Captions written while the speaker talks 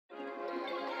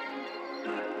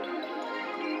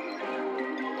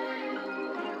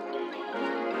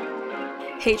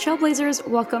Hey Trailblazers,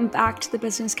 welcome back to the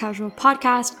Business Casual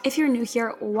Podcast. If you're new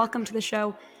here, welcome to the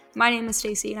show. My name is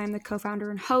Stacy and I'm the co-founder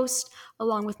and host,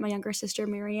 along with my younger sister,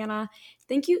 Mariana.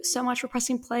 Thank you so much for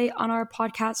pressing play on our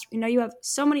podcast. We know you have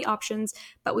so many options,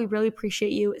 but we really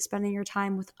appreciate you spending your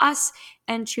time with us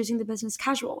and choosing the Business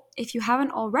Casual. If you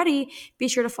haven't already, be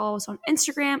sure to follow us on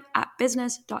Instagram at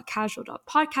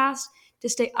business.casual.podcast to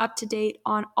stay up to date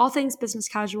on all things business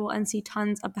casual and see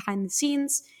tons of behind the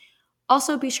scenes.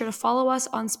 Also, be sure to follow us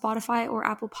on Spotify or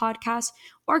Apple Podcasts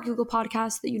or Google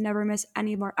Podcasts so that you never miss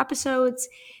any of our episodes.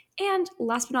 And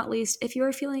last but not least, if you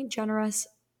are feeling generous,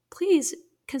 please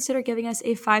consider giving us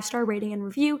a 5-star rating and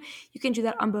review. You can do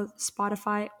that on both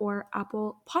Spotify or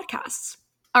Apple Podcasts.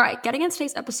 All right, getting into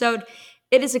today's episode,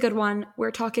 it is a good one.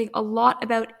 We're talking a lot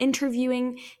about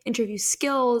interviewing, interview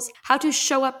skills, how to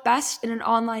show up best in an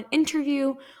online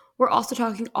interview. We're also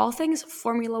talking all things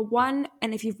Formula One,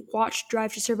 and if you've watched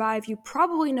Drive to Survive, you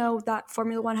probably know that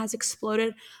Formula One has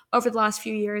exploded over the last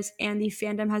few years, and the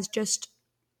fandom has just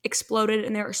exploded,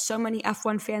 and there are so many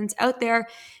F1 fans out there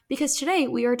because today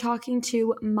we are talking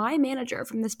to my manager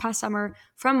from this past summer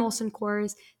from Molson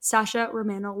Coors, Sasha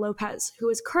Romano Lopez, who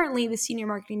is currently the senior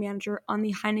marketing manager on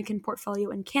the Heineken portfolio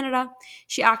in Canada.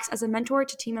 She acts as a mentor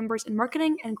to team members in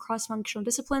marketing and cross-functional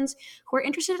disciplines who are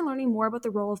interested in learning more about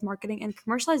the role of marketing and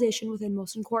commercialization within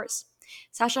Molson Coors.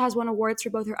 Sasha has won awards for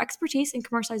both her expertise in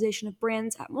commercialization of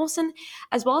brands at Molson,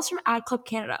 as well as from Ad Club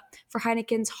Canada for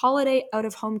Heineken's Holiday Out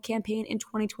of Home campaign in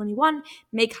 2021,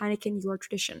 Make Heineken Your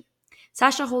Tradition.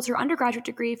 Sasha holds her undergraduate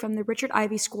degree from the Richard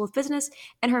Ivey School of Business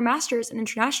and her master's in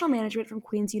international management from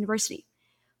Queen's University.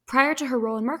 Prior to her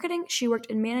role in marketing, she worked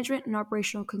in management and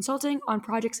operational consulting on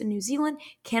projects in New Zealand,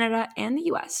 Canada, and the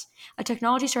US, a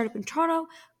technology startup in Toronto,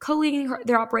 co-leading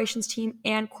their operations team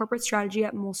and corporate strategy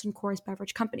at Molson Coors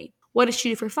Beverage Company. What does she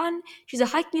do for fun? She's a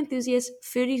hiking enthusiast,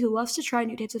 foodie who loves to try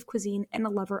new types of cuisine, and a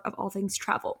lover of all things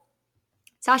travel.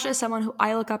 Sasha is someone who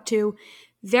I look up to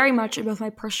very much in both my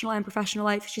personal and professional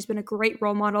life. She's been a great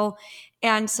role model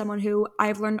and someone who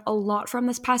I've learned a lot from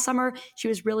this past summer. She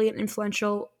was really an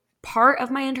influential part of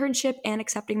my internship and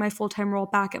accepting my full-time role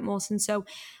back at Molson. So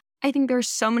I think there's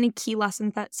so many key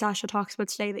lessons that Sasha talks about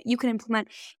today that you can implement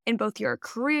in both your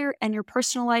career and your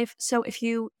personal life. So if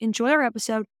you enjoy our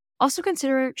episode, also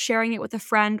consider sharing it with a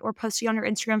friend or posting on your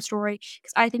Instagram story,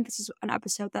 because I think this is an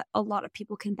episode that a lot of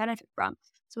people can benefit from.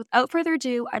 So without further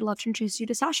ado, I'd love to introduce you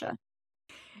to Sasha.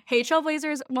 Hey,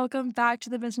 Trailblazers, welcome back to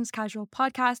the Business Casual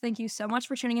Podcast. Thank you so much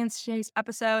for tuning in to today's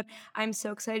episode. I'm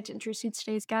so excited to introduce you to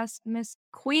today's guest, Miss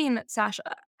Queen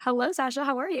Sasha. Hello, Sasha.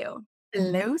 How are you?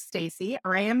 Hello, Stacy.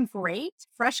 I am great.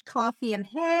 Fresh coffee in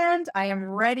hand. I am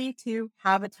ready to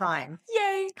have a time.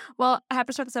 Yay! Well, I have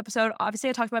to start this episode. Obviously,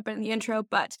 I talked about it in the intro,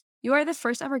 but you are the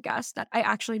first ever guest that I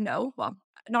actually know. Well,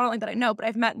 not only that I know, but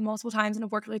I've met multiple times and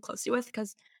have worked really closely with,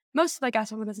 because most of the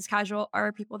guests on the Business Casual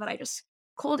are people that I just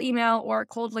cold email or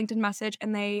cold LinkedIn message,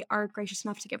 and they are gracious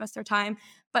enough to give us their time.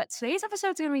 But today's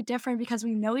episode is going to be different because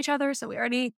we know each other, so we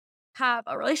already have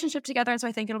a relationship together, and so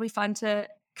I think it'll be fun to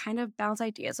kind of bounce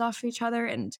ideas off of each other.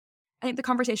 And I think the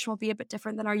conversation will be a bit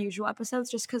different than our usual episodes,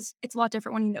 just because it's a lot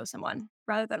different when you know someone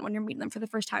rather than when you're meeting them for the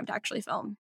first time to actually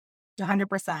film.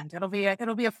 100%.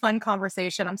 It'll be a fun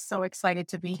conversation. I'm so excited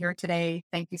to be here today.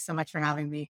 Thank you so much for having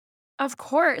me. Of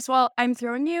course. Well, I'm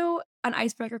throwing you an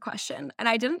icebreaker question, and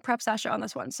I didn't prep Sasha on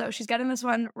this one, so she's getting this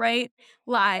one right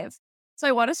live. So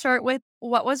I want to start with,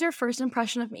 what was your first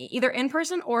impression of me, either in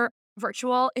person or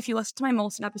virtual? If you listen to my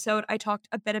Molson episode, I talked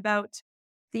a bit about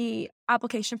the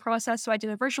application process. So I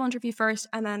did a virtual interview first,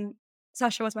 and then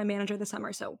Sasha was my manager this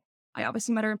summer, so I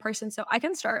obviously met her in person. So I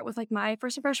can start with like my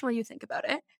first impression while you think about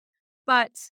it.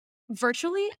 But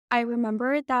virtually, I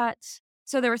remember that.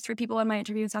 So there were 3 people in my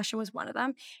interview, and Sasha was one of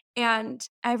them. And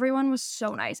everyone was so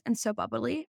nice and so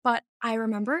bubbly. But I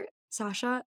remember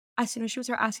Sasha, as soon as she was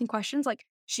asking questions, like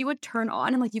she would turn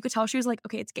on and like you could tell she was like,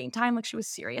 okay, it's game time. Like she was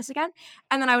serious again.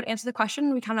 And then I would answer the question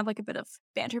and we kind of like a bit of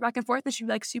banter back and forth, and she'd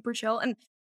be like super chill. And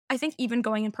I think even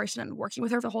going in person and working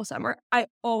with her for the whole summer, I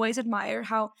always admired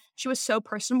how she was so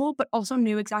personable, but also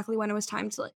knew exactly when it was time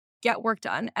to like get work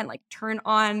done and like turn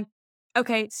on,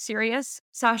 okay, serious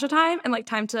Sasha time, and like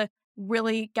time to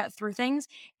really get through things.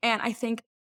 And I think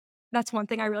that's one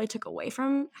thing I really took away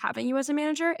from having you as a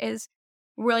manager, is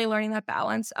really learning that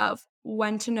balance of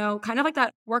when to know, kind of like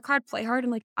that work hard, play hard,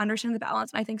 and like understand the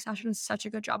balance. And I think Sasha does such a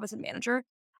good job as a manager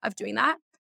of doing that.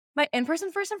 My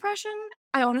in-person first impression,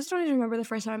 I honestly don't even remember the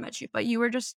first time I met you, but you were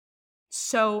just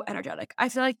so energetic. I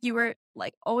feel like you were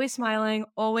like always smiling,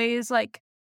 always like,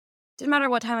 didn't matter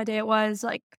what time of day it was,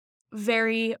 like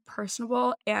very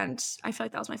personable. And I feel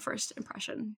like that was my first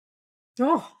impression.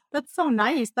 Oh, that's so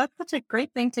nice. That's such a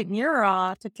great thing to hear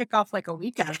to kick off like a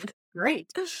weekend.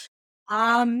 Great.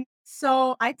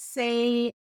 So I'd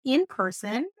say in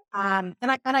person, and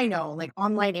I know like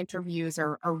online interviews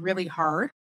are really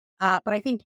hard. But I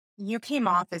think you came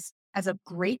off as a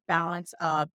great balance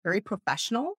of very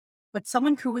professional, but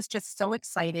someone who was just so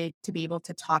excited to be able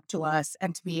to talk to us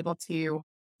and to be able to,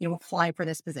 apply for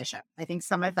this position. I think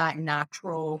some of that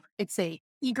natural, it's a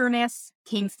eagerness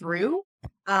came through.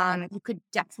 You could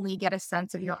definitely get a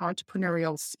sense of your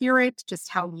entrepreneurial spirit, just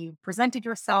how you presented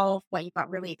yourself, what you got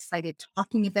really excited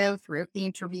talking about throughout the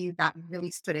interview. That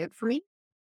really stood out for me.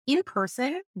 In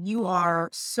person, you are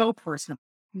so personable.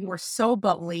 You are so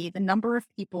bubbly. The number of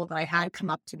people that I had come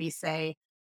up to me say,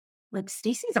 like,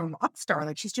 Stacey's a rock star.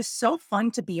 Like, she's just so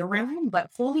fun to be around, but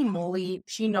holy moly,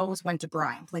 she knows when to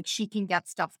grind. Like, she can get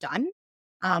stuff done,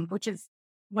 which is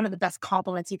one of the best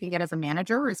compliments you can get as a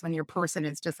manager is when your person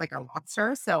is just like a rock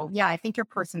star. So, yeah, I think your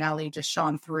personality just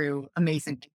shone through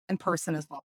amazing in person as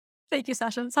well. Thank you,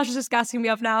 Sasha. Sasha's just gassing me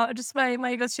up now. Just my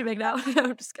ego's too big now.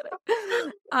 I'm just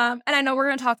kidding. And I know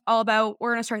we're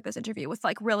gonna start this interview with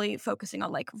like really focusing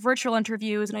on like virtual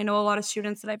interviews. And I know a lot of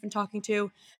students that I've been talking to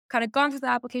kind of gone through the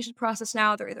application process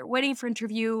now. They're either waiting for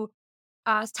interview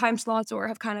time slots or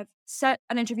have kind of set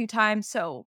an interview time.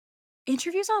 So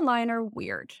interviews online are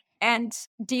weird. And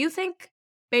do you think,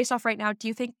 based off right now, do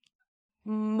you think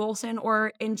Molson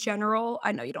or in general,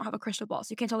 I know you don't have a crystal ball,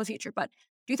 so you can't tell the future, but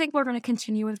do you think we're going to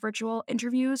continue with virtual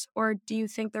interviews, or do you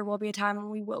think there will be a time when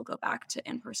we will go back to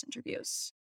in-person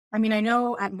interviews? I mean, I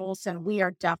know at Molson, we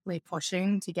are definitely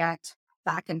pushing to get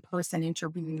back in person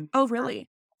interviews, Oh, uh, really?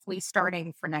 hopefully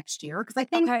starting for next year. Cause I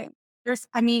think Okay.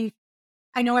 I mean,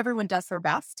 I know everyone does their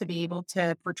best to be able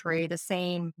to portray the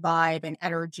same vibe and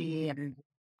energy and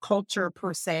culture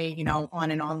per se, on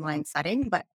an online setting,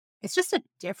 but it's just a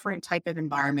different type of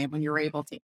environment when you're able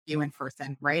to do in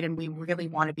person, right? And we really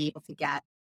want to be able to get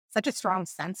such a strong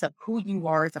sense of who you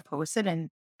are as a person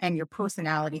and your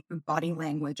personality through body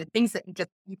language and things that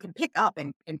you can pick up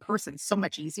in person so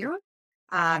much easier.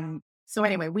 So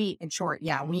anyway, in short,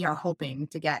 yeah, we are hoping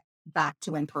to get back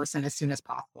to in person as soon as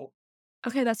possible.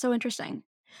 Okay, that's so interesting.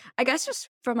 I guess just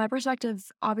from my perspective,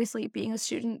 obviously being a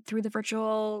student through the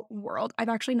virtual world, I've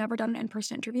actually never done an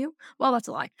in-person interview. Well, that's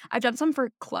a lie. I've done some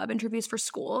for club interviews for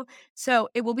school. So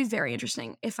it will be very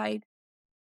interesting if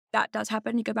that does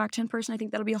happen, you go back to in person. I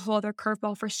think that'll be a whole other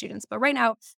curveball for students. But right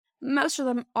now, most of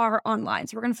them are online.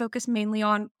 So we're going to focus mainly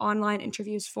on online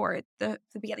interviews for the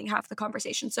beginning half of the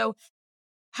conversation. So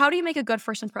how do you make a good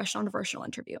first impression on a virtual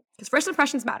interview? Because first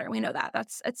impressions matter. We know that.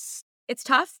 It's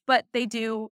tough, but they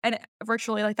do. And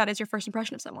virtually, like that is your first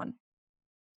impression of someone.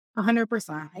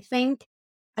 100%. I think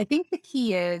the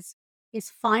key is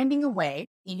finding a way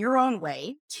in your own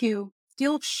way to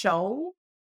still show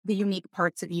the unique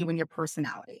parts of you and your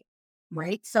personality,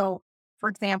 right? So, for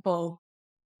example,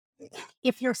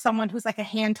 if you're someone who's like a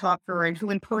hand talker and who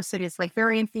in person is like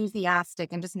very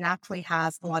enthusiastic and just naturally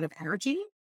has a lot of energy,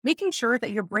 making sure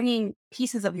that you're bringing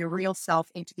pieces of your real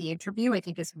self into the interview, I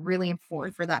think is really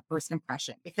important for that first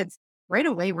impression because right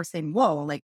away we're saying, whoa,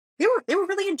 like they were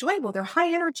really enjoyable. They're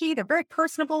high energy. They're very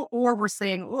personable. Or we're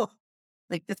saying, oh,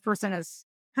 like this person is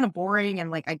kind of boring.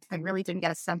 And like, I really didn't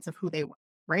get a sense of who they were.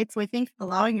 Right. So I think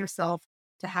allowing yourself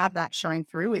to have that showing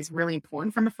through is really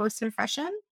important from a first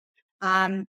impression.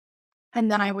 Um,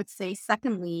 and then I would say,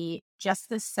 secondly, just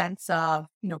this sense of,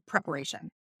 preparation.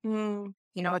 Mm.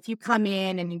 If you come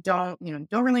in and you don't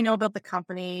really know about the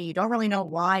company, you don't really know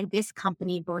why this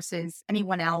company versus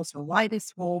anyone else or why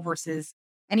this role versus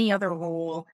any other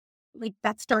role, like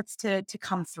that starts to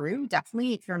come through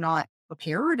definitely if you're not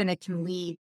prepared and it can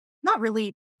leave not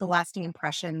really the lasting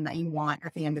impression that you want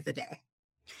at the end of the day.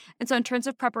 And so, in terms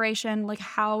of preparation, like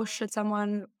how should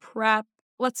someone prep?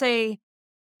 Let's say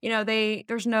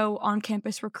there's no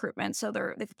on-campus recruitment, so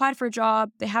they've applied for a job,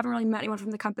 they haven't really met anyone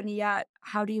from the company yet.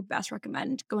 How do you best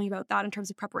recommend going about that in terms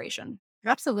of preparation?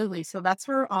 Absolutely. So that's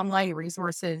where online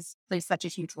resources play such a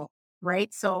huge role,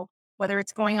 right? So whether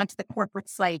it's going onto the corporate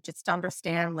site just to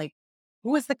understand like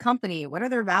who is the company, what are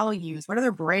their values, what are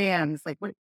their brands, like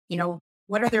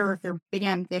what are their big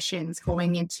ambitions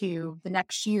going into the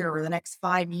next year or the next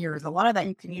 5 years. A lot of that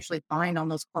you can usually find on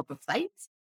those corporate sites,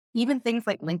 even things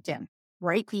like LinkedIn,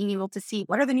 right? Being able to see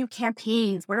what are the new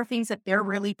campaigns, what are things that they're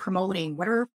really promoting, what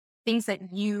are things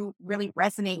that you really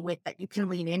resonate with that you can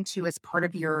lean into as part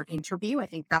of your interview. I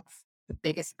think that's the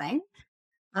biggest thing.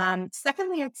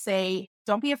 Secondly, I'd say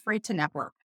don't be afraid to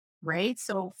network, right?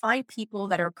 So find people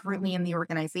that are currently in the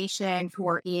organization who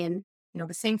are in,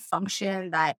 the same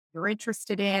function that you're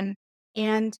interested in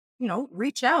and,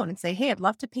 reach out and say, hey, I'd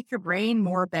love to pick your brain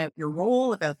more about your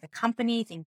role, about the company,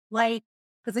 think Like,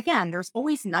 because again, there's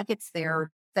always nuggets there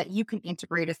that you can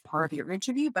integrate as part of your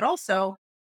interview, but also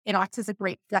it acts as a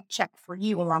great gut check for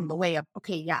you along the way of,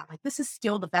 okay, yeah, like this is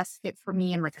still the best fit for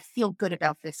me. And like, I feel good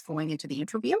about this going into the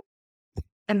interview.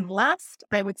 And last,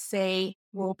 I would say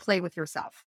role play with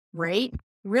yourself, right?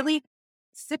 Really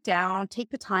sit down, take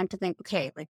the time to think,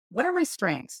 okay, like what are my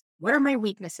strengths? What are my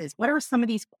weaknesses? What are some of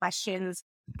these questions,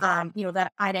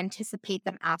 that I'd anticipate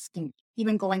them asking,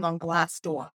 even going on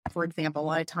Glassdoor, for example. A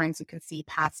lot of times you can see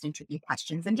past interview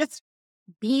questions and just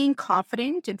being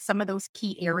confident in some of those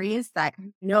key areas that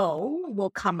you know will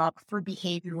come up for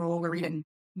behavioral or even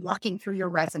walking through your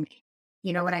resume.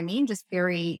 You know what I mean? Just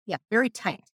very, yeah, very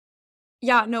tight.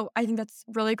 Yeah, no, I think that's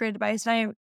really great advice, and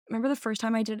I remember the first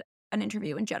time I did an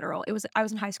interview in general, I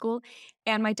was in high school,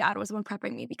 and my dad was the one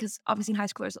prepping me because obviously in high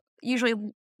school, there's usually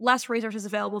less resources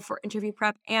available for interview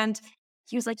prep, and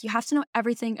he was like, "You have to know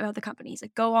everything about the company." He's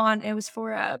like, "Go on." It was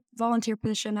for a volunteer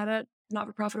position at a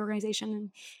not-for-profit organization,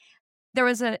 and it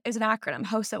was an acronym.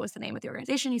 HOSA was the name of the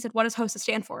organization. He said, "What does HOSA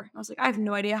stand for?" I was like, "I have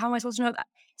no idea. How am I supposed to know that?"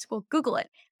 He said, "Well, Google it."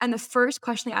 And the first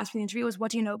question they asked me in the interview was,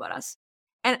 "What do you know about us?"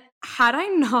 And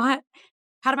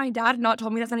had my dad not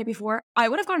told me that the night before, I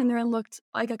would have gone in there and looked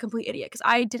like a complete idiot because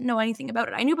I didn't know anything about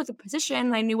it. I knew about the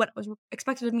position, I knew what was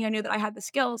expected of me, I knew that I had the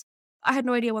skills. I had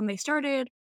no idea when they started,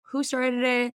 who started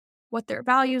it, what their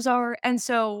values are, and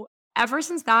so ever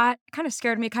since that kind of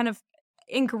scared me, kind of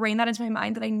ingrained that into my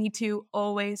mind that I need to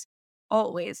always,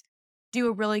 always do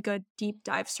a really good deep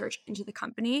dive search into the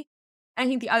company. And I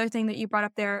think the other thing that you brought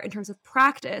up there in terms of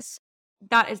practice,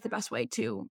 that is the best way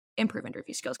to improve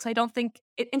interview skills because I don't think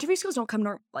interview skills don't come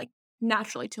like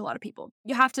naturally to a lot of people.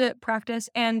 You have to practice,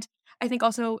 and I think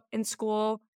also in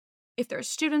school, if there's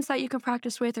students that you can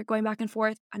practice with or going back and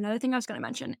forth. Another thing I was going to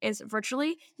mention is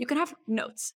virtually you can have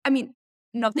notes. I mean,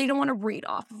 not that you don't want to read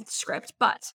off of the script,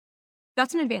 but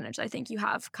that's an advantage I think you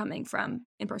have coming from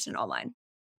in person and online.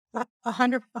 A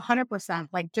hundred percent.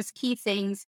 Like just key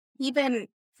things. Even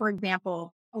for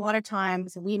example, a lot of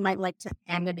times we might like to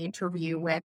end an interview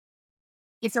with,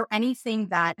 is there anything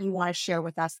that you want to share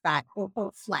with us that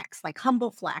or flex, like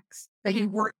humble flex that you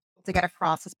weren't able to get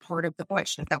across as part of the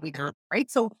question that we did, right?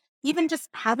 So even just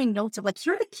having notes of like,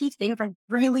 here are the key things I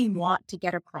really want to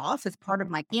get across as part of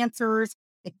my answers,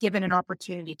 if given an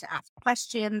opportunity to ask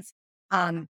questions.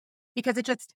 Um, because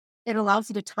it allows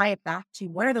you to tie it back to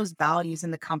what are those values in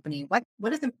the company?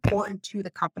 What is important to the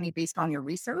company based on your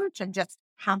research and just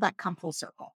have that come full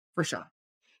circle for sure.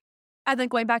 And then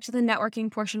going back to the networking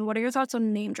portion, what are your thoughts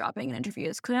on name dropping in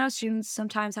interviews? Because I know students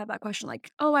sometimes have that question like,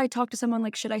 oh, I talked to someone,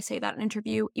 like, should I say that in an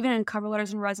interview? Even in cover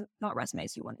letters and not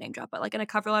resumes, you wouldn't name drop, but like in a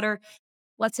cover letter,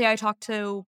 let's say I talked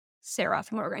to Sarah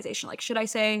from an organization. Like, should I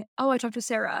say, oh, I talked to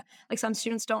Sarah? Like some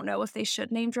students don't know if they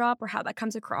should name drop or how that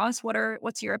comes across.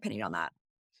 What's your opinion on that?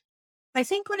 I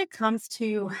think when it comes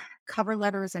to cover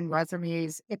letters and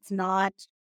resumes, I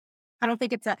don't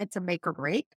think it's a make or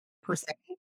break per se.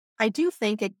 I do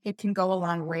think it can go a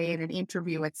long way in an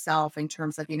interview itself in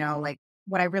terms of, like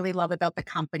what I really love about the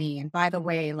company. And by the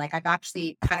way, like I've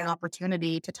actually had an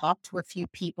opportunity to talk to a few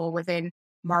people within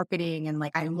marketing and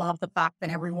like I love the fact that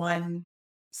everyone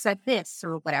said this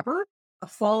or whatever. A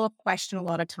follow-up question a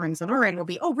lot of times on our end will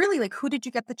be, oh, really? Like who did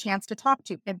you get the chance to talk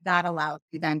to? And that allows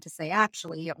you then to say,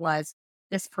 actually, it was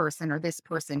this person,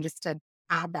 just to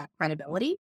add that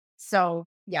credibility. So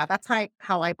yeah, that's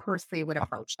how I personally would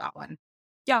approach that one.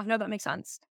 Yeah, no, that makes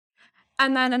sense.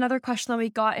 And then another question that we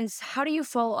got is how do you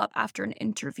follow up after an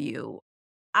interview?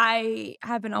 I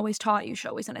have been always taught you should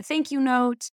always send a thank you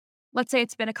note. Let's say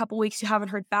it's been a couple weeks, you haven't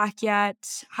heard back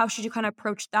yet. How should you kind of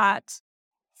approach that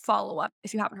follow up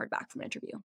if you haven't heard back from an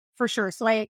interview? For sure. So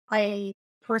I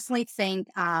personally think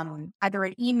either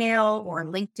an email or a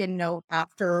LinkedIn note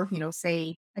after,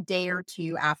 say a day or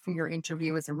two after your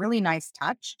interview is a really nice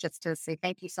touch just to say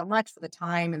thank you so much for the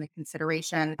time and the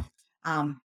consideration.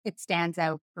 It stands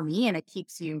out for me and it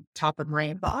keeps you top of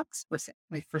my inbox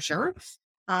for sure.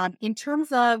 In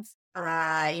terms of,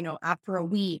 after a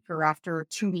week or after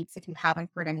 2 weeks, if you haven't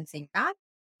heard anything back,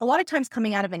 a lot of times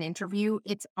coming out of an interview,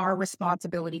 it's our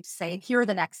responsibility to say, here are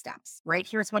the next steps, right?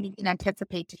 Here's what you can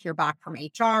anticipate to hear back from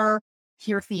HR.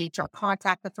 Here's the HR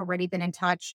contact that's already been in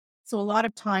touch. So a lot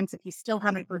of times, if you still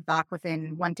haven't heard back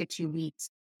within 1 to 2 weeks,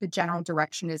 the general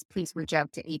direction is please reach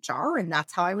out to HR. And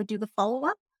that's how I would do the follow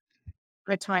up.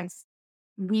 At times,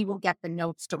 we will get the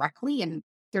notes directly and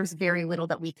there's very little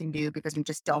that we can do because we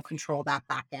just don't control that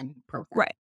back end process.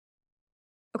 Right.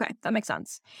 Okay, that makes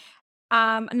sense.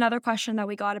 Another question that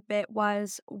we got a bit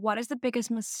was, what is the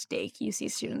biggest mistake you see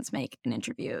students make in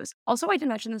interviews? Also, I didn't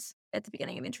mention this at the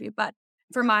beginning of the interview, but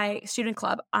for my student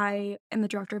club, I am the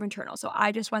director of internal. So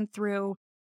I just went through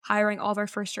hiring all of our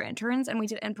first year interns, and we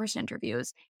did in-person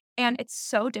interviews. And it's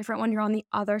so different when you're on the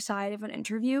other side of an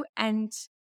interview. And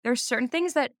there's certain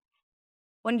things that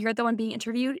when you're the one being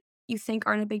interviewed, you think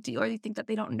aren't a big deal or you think that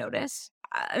they don't notice.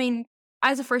 I mean,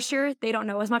 as a first year, they don't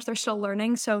know as much. They're still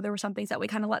learning. So there were some things that we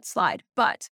kind of let slide.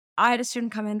 But I had a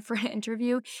student come in for an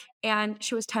interview and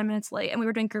she was 10 minutes late and we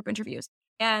were doing group interviews.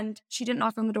 And she didn't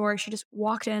knock on the door. She just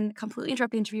walked in, completely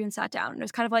interrupted the interview and sat down. And it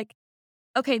was kind of like,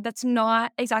 okay, that's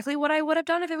not exactly what I would have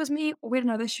done if it was me. We had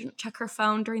another student check her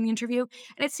phone during the interview.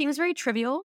 And it seems very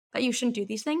trivial that you shouldn't do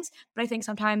these things. But I think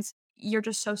sometimes you're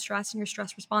just so stressed and your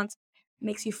stress response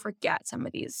makes you forget some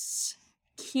of these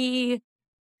key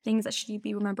things that should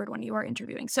be remembered when you are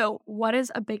interviewing. So what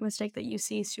is a big mistake that you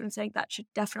see students saying that should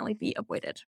definitely be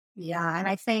avoided? Yeah. And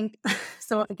I think,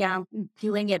 so again,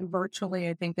 doing it virtually,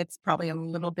 I think it's probably a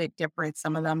little bit different,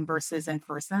 some of them versus in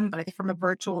person. But I think from a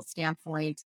virtual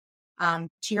standpoint, to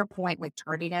your point with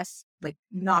tardiness, like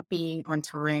not being on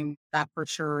time, that for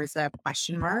sure is a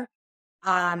question mark.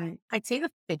 I'd say the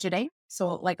fidgeting.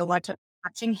 So like a lot of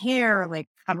touching hair, like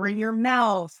covering your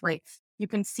mouth, like you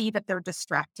can see that they're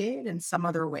distracted in some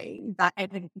other way. That I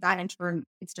think that in turn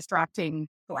it's distracting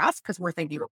for us because we're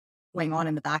thinking what's going on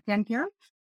in the back end here.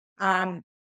 Um,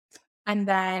 and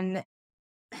then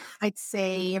I'd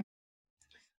say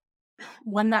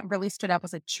one that really stood out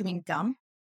was a chewing gum.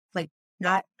 Like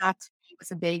that to me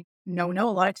was a big no-no.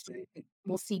 A lot of times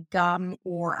we'll see gum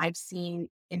or I've seen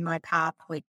in my path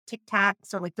like Tic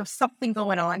Tacs or like there's something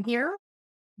going on here.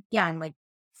 Again, like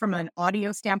from an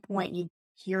audio standpoint, you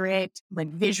hear it like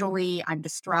visually, I'm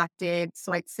distracted.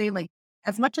 So I'd say like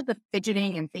as much of the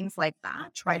fidgeting and things like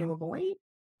that, try to avoid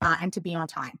and to be on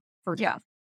time for Yeah.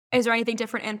 Is there anything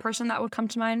different in person that would come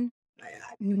to mind?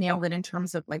 you nailed it in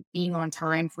terms of like being on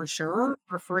time for sure.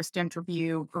 For first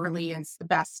interview early is the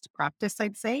best practice,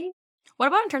 I'd say. What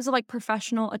about in terms of like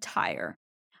professional attire?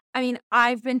 I mean,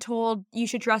 I've been told you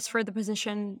should dress for the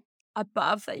position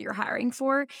above that you're hiring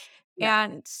for. Yeah.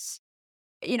 And,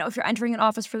 if you're entering an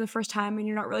office for the first time and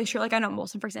you're not really sure, like I know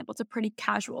Molson, for example, it's a pretty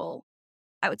casual,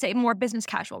 I would say more business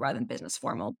casual rather than business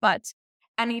formal. But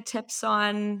any tips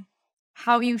on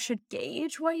how you should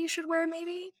gauge what you should wear,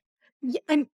 maybe?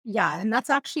 And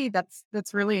that's actually that's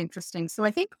really interesting. So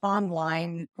I think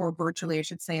online or virtually, I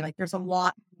should say, like there's a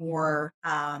lot more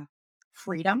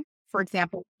freedom. For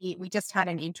example, we just had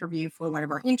an interview for one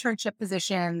of our internship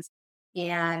positions,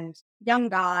 and young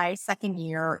guy, second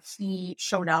year, he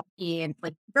showed up in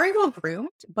like very well groomed,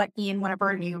 but in one of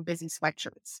our new busy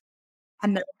sweatshirts,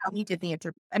 and then how he did the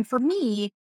interview. And for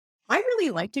me, I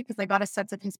really liked it because I got a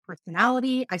sense of his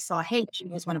personality. I saw, hey, he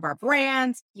was one of our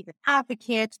brands. He's an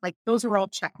advocate. Like those are all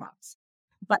check marks.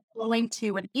 But going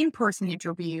to an in-person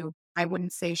interview, I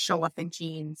wouldn't say show up in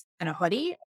jeans and a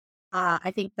hoodie.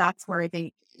 I think that's where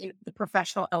the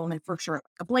professional element for sure,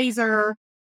 a blazer,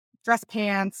 dress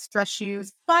pants, dress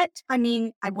shoes. But I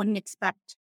mean, I wouldn't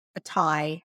expect a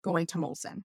tie going to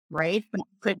Molson, right?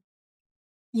 But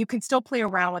you can still play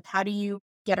around with how do you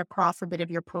get across a bit of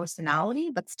your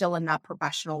personality, but still in that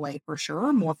professional way for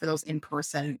sure, more for those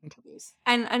in-person interviews.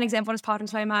 And an example just popped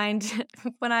into my mind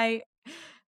when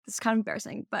this is kind of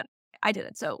embarrassing, but I did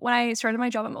it. So when I started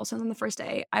my job at Molson on the first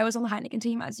day, I was on the Heineken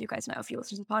team, as you guys know, if you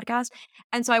listen to the podcast.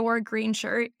 And so I wore a green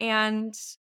shirt and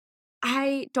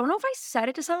I don't know if I said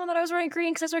it to someone that I was wearing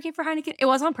green because I was working for Heineken. It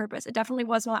was on purpose. It definitely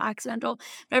was not accidental.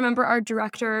 But I remember our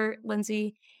director,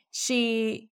 Lindsay,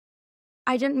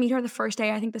 I didn't meet her the first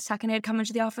day. I think the second day I'd come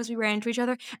into the office, we ran into each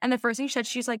other. And the first thing she said,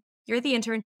 she's like, "You're the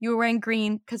intern. You were wearing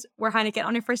green because we're Heineken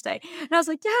on your first day." And I was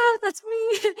like, "Yeah, that's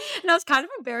me." And I was kind of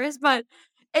embarrassed, but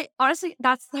honestly,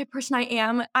 that's the person I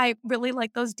am. I really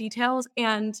like those details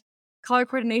and color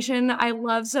coordination. I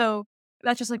love so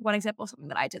that's just like one example of something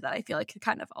that I did that I feel like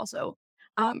kind of also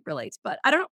relates. But I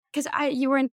don't know because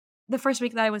you were in the first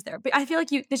week that I was there, but I feel like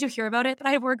did you hear about it that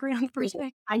I wore green on the first Yeah,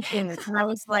 day? I did. And I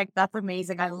was like, that's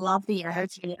amazing. I love the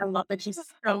energy. I love that she's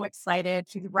so excited.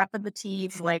 She's repping the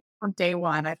teams like from day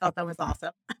one. I thought that was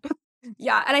awesome.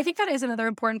 Yeah, and I think that is another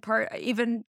important part,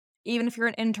 even if you're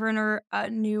an intern or a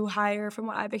new hire from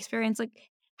what I've experienced, like,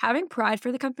 having pride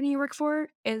for the company you work for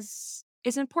is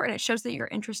important. It shows that you're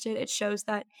interested, it shows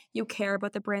that you care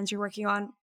about the brands you're working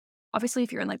on. Obviously,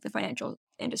 if you're in, like, the financial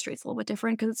industry, it's a little bit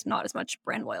different because it's not as much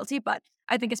brand loyalty, but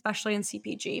I think especially in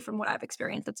CPG, from what I've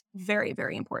experienced, that's very,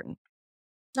 very important.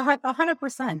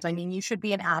 100%. I mean, you should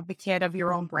be an advocate of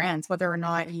your own brands, whether or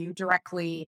not you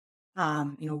directly,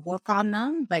 work on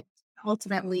them. But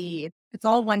ultimately, it's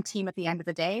all one team at the end of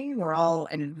the day. We're all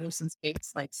in nuisance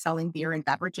space, like selling beer and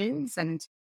beverages. And,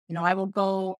 I will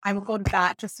go to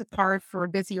bat just as hard for a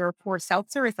busy or poor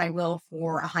seltzer as I will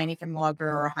for a Heineken lager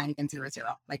or a Heineken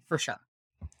 0.0, like for sure.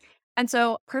 And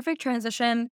so, perfect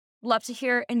transition. Love to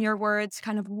hear in your words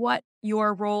kind of what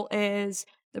your role is,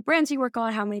 the brands you work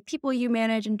on, how many people you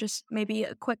manage, and just maybe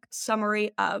a quick summary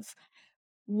of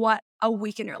what a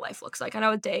week in your life looks like. I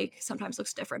know a day sometimes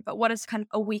looks different, but what does kind of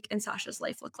a week in Sasha's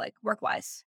life look like work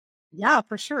wise? Yeah,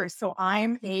 for sure. So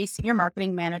I'm a senior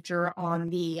marketing manager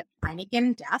on the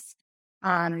Heineken desk.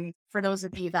 For those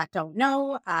of you that don't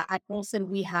know, at Olson,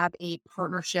 we have a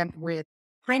partnership with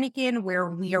Heineken where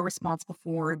we are responsible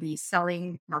for the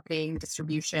selling, marketing,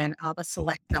 distribution of a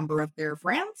select number of their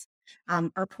brands.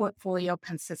 Our portfolio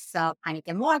consists of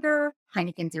Heineken Lager,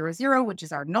 Heineken 00, which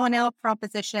is our non-ale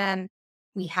proposition.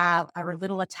 We have our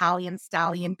little Italian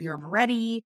stallion beer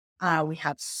Moretti. We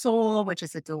have Soul, which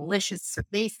is a delicious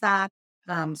cerveza,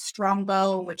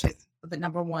 Strongbow, which is the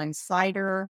number one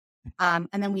cider. And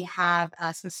then we have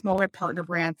some smaller partner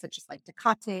brands such as like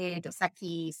Tecate, Dos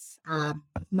Equis,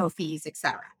 Mofis,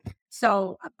 etc.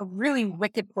 So a really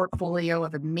wicked portfolio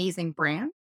of amazing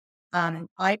brands.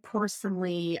 I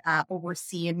personally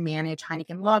oversee and manage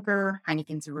Heineken Lager,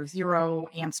 Heineken 00,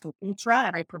 Amstel Ultra,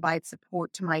 and I provide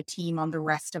support to my team on the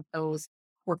rest of those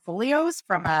portfolios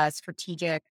from a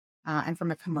strategic and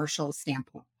from a commercial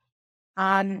standpoint.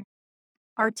 Um,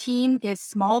 our team is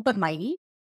small but mighty,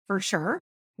 for sure.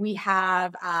 We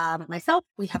have myself,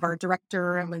 we have our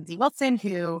director, Lindsay Wilson,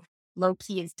 who low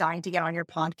key is dying to get on your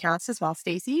podcast as well,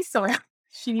 Stacey. So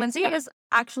she needs Lindsay is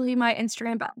actually my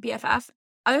Instagram BFF.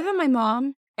 Other than my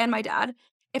mom and my dad,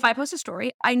 if I post a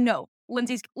story, I know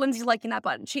Lindsay's liking that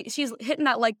button. She's hitting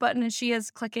that like button and she is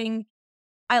clicking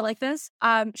I like this.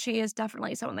 She is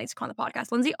definitely someone that needs to come on the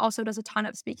podcast. Lindsay also does a ton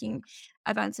of speaking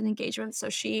events and engagements, so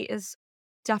she is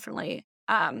definitely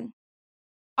on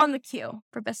the queue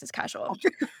for business casual.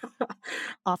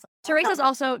 awesome. Teresa's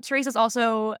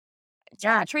also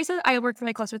yeah, Teresa I worked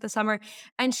really close with this summer,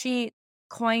 and she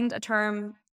coined a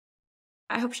term.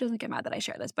 I hope she doesn't get mad that I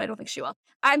share this, but I don't think she will.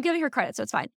 I'm giving her credit, so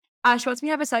it's fine. She wants me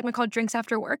to have a segment called Drinks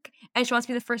After Work, and she wants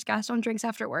me the first guest on Drinks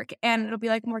After Work, and it'll be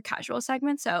like more casual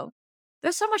segment. So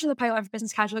there's so much in the pipeline for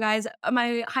business casual, guys.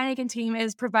 My Heineken team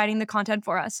is providing the content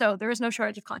for us, so there is no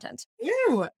shortage of content.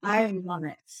 Ew, I love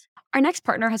it. Our next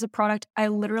partner has a product I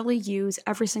literally use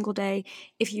every single day.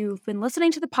 If you've been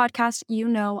listening to the podcast, you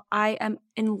know I am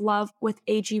in love with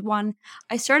AG1.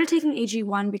 I started taking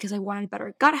AG1 because I wanted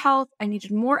better gut health, I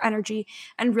needed more energy,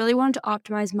 and really wanted to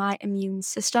optimize my immune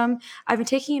system. I've been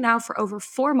taking it now for over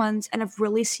 4 months, and I've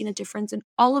really seen a difference in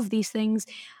all of these things.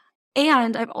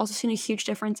 And I've also seen a huge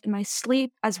difference in my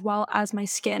sleep as well as my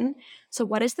skin. So,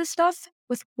 what is this stuff?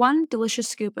 With one delicious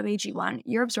scoop of AG1,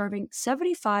 you're absorbing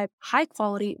 75 high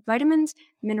quality vitamins,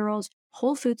 minerals,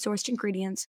 whole food sourced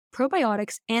ingredients,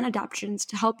 probiotics, and adaptogens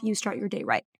to help you start your day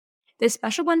right. This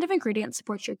special blend of ingredients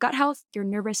supports your gut health, your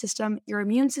nervous system, your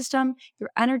immune system,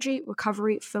 your energy,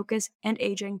 recovery, focus, and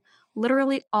aging.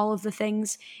 Literally all of the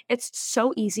things. It's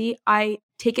so easy. I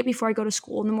take it before I go to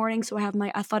school in the morning. So I have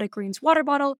my Athletic Greens water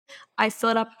bottle. I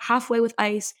fill it up halfway with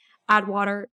ice, add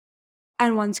water,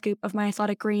 and 1 scoop of my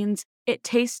Athletic Greens. It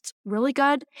tastes really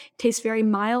good, tastes very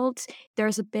mild.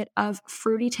 There's a bit of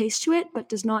fruity taste to it, but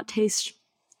does not taste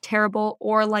terrible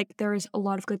or like there's a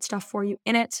lot of good stuff for you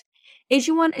in it.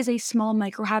 AG1 is a small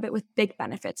micro habit with big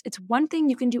benefits. It's one thing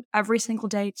you can do every single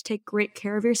day to take great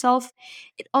care of yourself.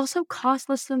 It also costs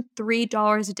less than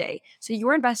 $3 a day. So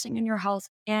you're investing in your health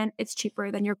and it's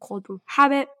cheaper than your cold brew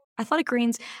habit. Athletic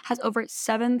Greens has over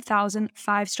 7,000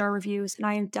 5-star reviews, and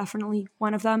I am definitely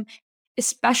one of them,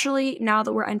 especially now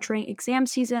that we're entering exam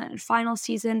season and final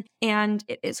season and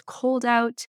it is cold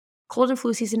out. Cold and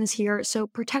flu season is here, so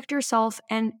protect yourself,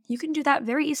 and you can do that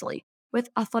very easily with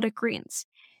Athletic Greens.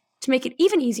 To make it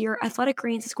even easier, Athletic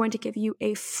Greens is going to give you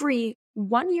a free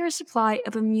 1 year supply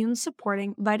of immune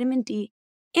supporting vitamin D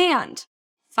and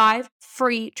 5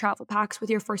 free travel packs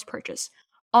with your first purchase.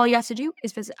 All you have to do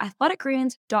is visit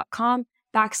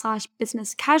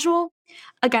athleticgreens.com/business casual.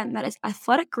 Again, that is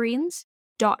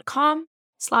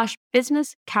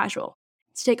athleticgreens.com/business casual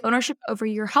to take ownership over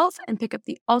your health and pick up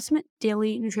the ultimate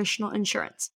daily nutritional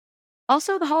insurance.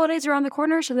 Also, the holidays are around the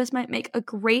corner, so this might make a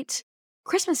great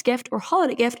Christmas gift or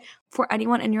holiday gift for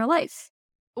anyone in your life.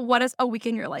 What does a week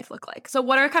in your life look like? So,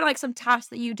 what are kind of like some tasks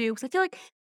that you do? Because I feel like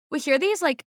we hear these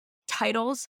like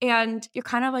titles, and you're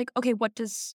kind of like, okay, what do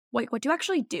you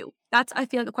actually do? That's I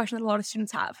feel like a question that a lot of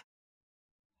students have.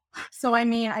 So, I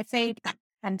mean, I think,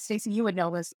 and Stacey, you would know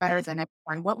this better than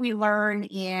everyone. What we learn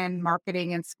in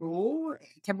marketing in school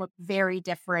can look very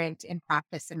different in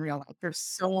practice in real life. There's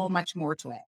so much more to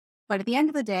it. But at the end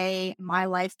of the day, my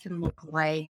life can look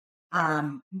like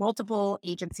multiple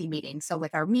agency meetings. So,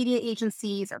 with our media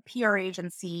agencies, our PR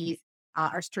agencies,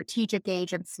 our strategic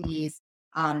agencies,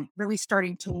 really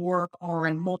starting to work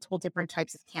on multiple different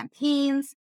types of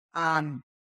campaigns. Um,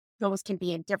 those can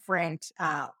be in different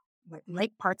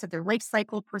parts of their life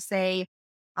cycle per se.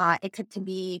 Can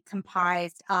be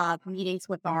comprised of meetings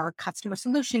with our customer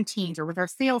solution teams or with our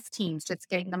sales teams, just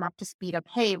getting them up to speed of,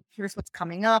 hey, here's what's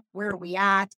coming up, where are we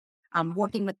at?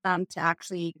 Working with them to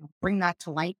actually bring that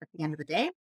to light at the end of the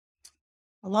day.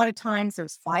 A lot of times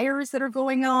there's fires that are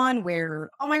going on where,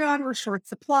 oh my God, we're short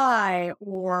supply,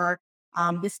 or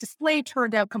this display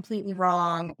turned out completely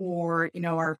wrong, or,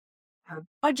 our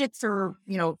budgets are,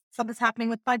 something's happening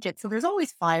with budget. So there's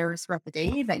always fires throughout the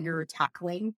day that you're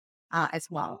tackling as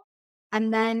well.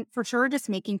 And then for sure, just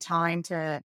making time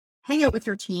to hang out with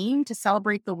your team, to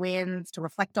celebrate the wins, to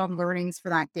reflect on learnings for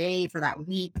that day, for that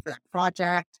week, for that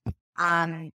project.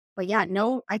 But yeah,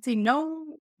 I'd say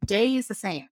no day is the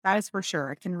same. That is for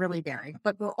sure. It can really vary,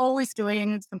 but we're always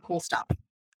doing some cool stuff.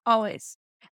 Always.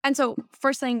 And so,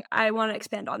 first thing I want to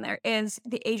expand on there is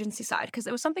the agency side, because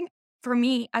it was something for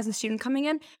me as a student coming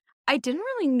in. I didn't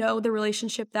really know the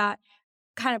relationship that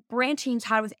kind of brand teams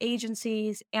had with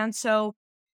agencies. And so,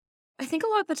 I think a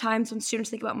lot of the times when students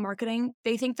think about marketing,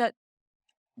 they think that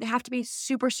they have to be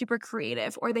super, super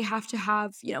creative, or they have to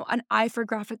have, an eye for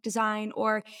graphic design,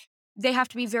 or they have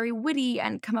to be very witty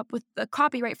and come up with the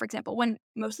copyright, for example, when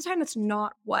most of the time that's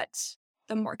not what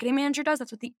the marketing manager does,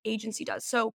 that's what the agency does.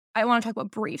 So I want to talk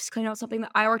about briefs, because I know it's something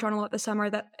that I worked on a lot this summer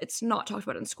that it's not talked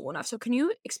about in school enough. So can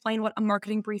you explain what a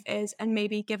marketing brief is and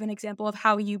maybe give an example of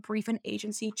how you brief an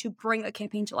agency to bring a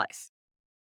campaign to life?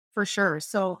 For sure.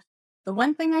 So the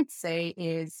one thing I'd say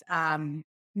is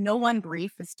no one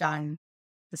brief is done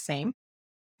the same,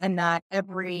 and that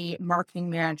every marketing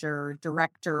manager,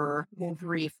 director will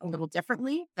brief a little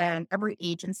differently. And every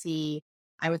agency,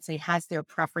 I would say, has their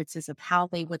preferences of how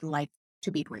they would like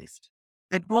to be briefed.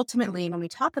 And ultimately, when we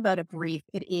talk about a brief,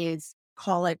 it is,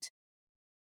 call it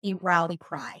a rally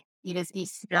cry. It is a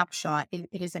snapshot. It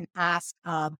is an ask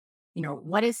of,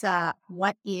 what is an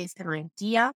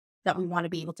idea that we want to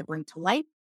be able to bring to life?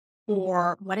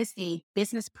 Or what is the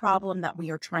business problem that we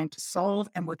are trying to solve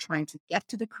and we're trying to get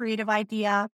to the creative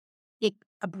idea?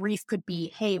 A brief could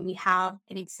be, hey, we have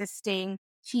an existing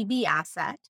TV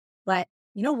asset, but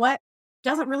you know what?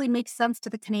 Doesn't really make sense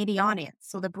to the Canadian audience.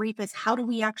 So the brief is, how do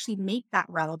we actually make that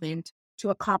relevant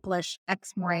to accomplish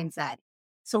X, Y, and Z?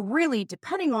 So really,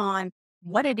 depending on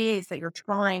what it is that you're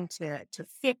trying to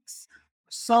fix,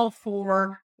 solve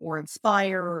for, or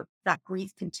inspire, that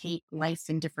brief can take life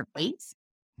in different ways.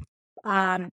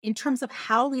 In terms of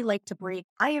how we like to brief,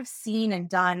 I have seen and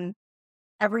done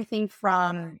everything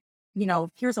from,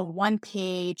 here's a one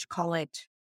page, call it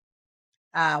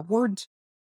Word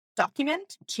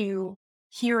document, to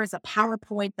here is a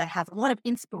PowerPoint that has a lot of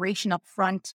inspiration up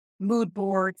front, mood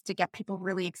boards to get people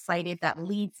really excited, that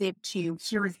leads it to,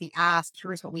 here is the ask,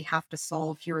 here's what we have to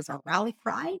solve, here is our rally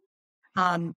cry.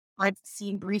 I've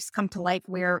seen briefs come to life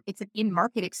where it's an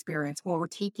in-market experience where we're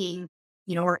taking,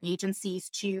 our agencies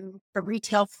to the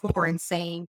retail floor and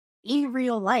saying, in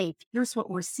real life, here's what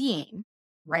we're seeing,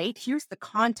 right? Here's the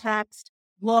context,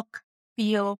 look,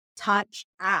 feel, touch,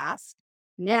 ask.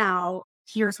 Now,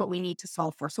 here's what we need to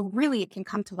solve for. So really, it can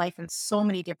come to life in so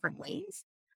many different ways.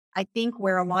 I think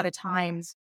where a lot of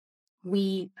times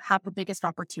we have the biggest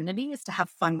opportunity is to have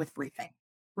fun with briefing.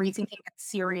 Briefing can get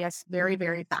serious very,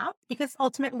 very fast because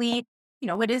ultimately,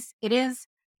 it is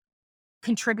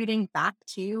contributing back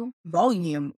to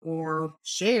volume or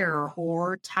share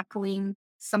or tackling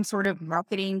some sort of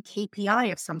marketing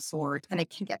KPI of some sort. And it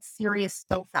can get serious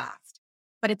so fast.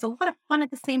 But it's a lot of fun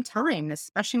at the same time,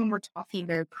 especially when we're talking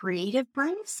about creative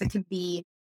briefs. It can be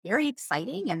very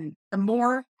exciting. And the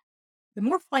more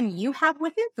fun you have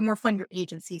with it, the more fun your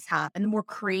agencies have, and the more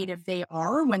creative they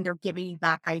are when they're giving you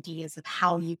back ideas of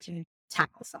how you can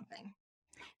tackle something.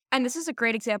 And this is a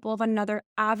great example of another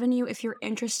avenue if you're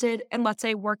interested in, let's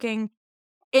say, working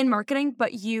in marketing,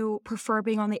 but you prefer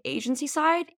being on the agency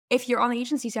side. If you're on the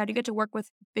agency side, you get to work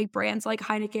with big brands like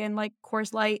Heineken, like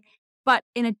Coors Light, but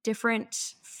in a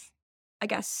different, I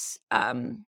guess, why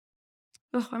am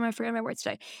I forgetting my words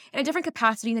today? In a different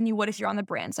capacity than you would if you're on the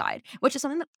brand side, which is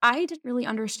something that I didn't really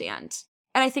understand.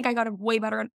 And I think I got a way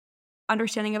better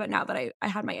understanding of it now that I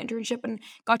had my internship and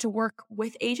got to work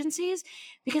with agencies,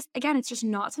 because again, it's just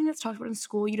not something that's talked about in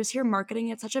school. You just hear marketing,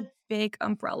 it's such a big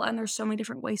umbrella, and there's so many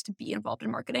different ways to be involved in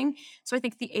marketing. So I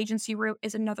think the agency route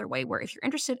is another way where if you're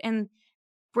interested in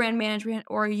brand management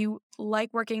or you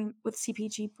like working with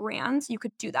CPG brands, you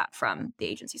could do that from the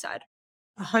agency side.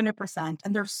 100%.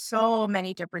 And there's so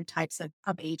many different types of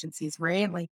agencies, right?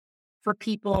 Like for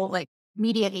people like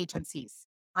media agencies.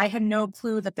 I had no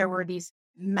clue that there were these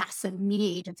massive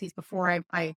media agencies before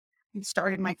I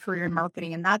started my career in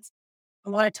marketing. And that's a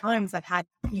lot of times I've had,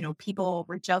 people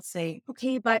reach out saying,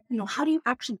 okay, but, how do you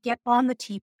actually get on the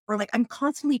TV? Or like, I'm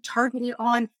constantly targeted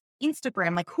on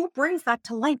Instagram. Like, who brings that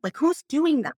to life? Like, who's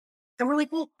doing that? And we're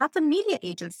like, well, that's a media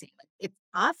agency. Like, it's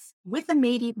us with a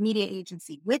media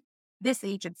agency, with this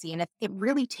agency. And it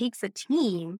really takes a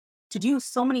team to do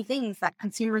so many things that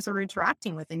consumers are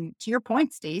interacting with. And to your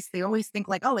point, Stace, they always think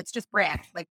like, oh, it's just brand,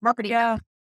 like marketing. Yeah.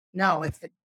 No,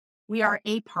 we are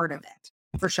a part of it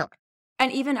for sure.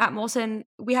 And even at Molson,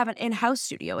 we have an in-house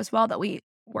studio as well that we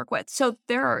work with. So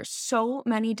there are so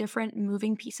many different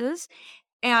moving pieces.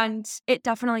 And it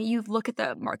definitely, you look at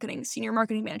the senior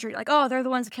marketing manager, you're like, oh, they're the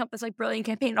ones that came up with this like brilliant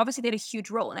campaign. And obviously, they had a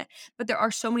huge role in it. But there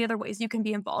are so many other ways you can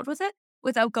be involved with it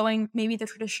without going maybe the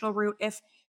traditional route. If,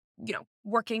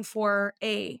 working for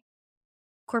a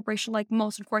corporation like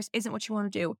Molson, of course, isn't what you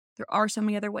want to do, there are so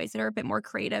many other ways that are a bit more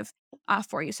creative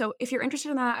for you. So if you're interested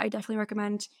in that, I definitely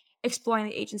recommend exploring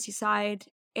the agency side.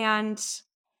 And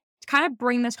to kind of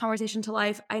bring this conversation to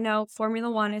life, I know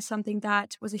Formula One is something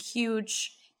that was a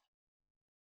huge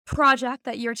project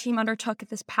that your team undertook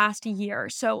this past year.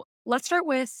 So let's start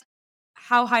with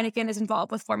how Heineken is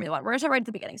involved with Formula One. We're going to start right at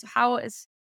the beginning. So how is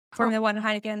Oh, Formula One and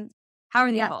Heineken, how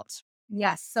are they yeah. involved?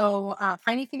 Yes. So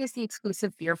Heineken is the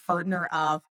exclusive beer partner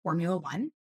of Formula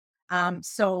One.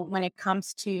 So when it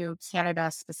comes to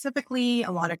Canada specifically,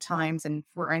 a lot of times, and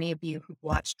for any of you who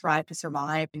watch Drive to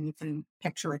Survive and you can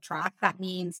picture a track, that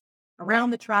means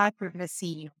around the track, you're going to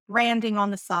see branding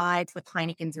on the sides with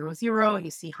Heineken 00.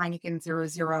 You see Heineken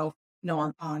 00,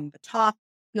 on the top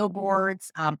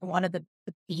billboards. A lot of the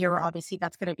beer, obviously,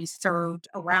 that's going to be served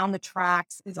around the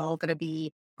tracks is all going to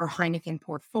be our Heineken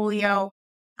portfolio.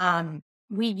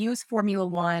 We use Formula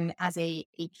One as a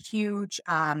huge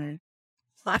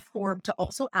platform to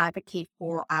also advocate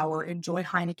for our Enjoy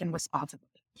Heineken Responsibly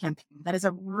campaign. That is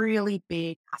a really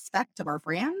big aspect of our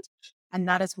brand. And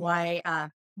that is why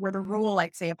where the role,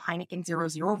 I'd say, of Heineken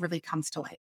 00 really comes to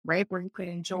light, right? Where you could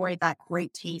enjoy that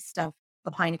great taste of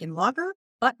Heineken lager,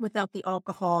 but without the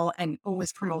alcohol and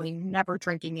always promoting never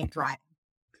drinking and driving.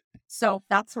 So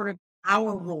that's sort of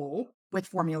our role with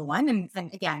Formula One. And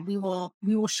again, we will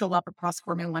show up across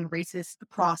Formula One races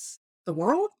across the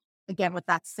world. Again, with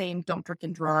that same don't drink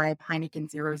and drive, Heineken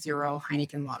 00,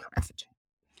 Heineken lager messaging.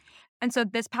 And so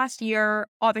this past year,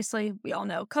 obviously, we all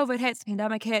know COVID hit, the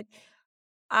pandemic hit.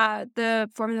 The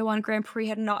Formula One Grand Prix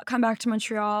had not come back to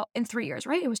Montreal in 3 years,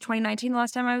 right? It was 2019 the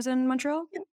last time I was in Montreal.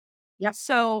 Yep. Yep.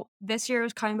 So this year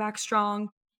is coming back strong.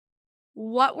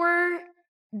 What were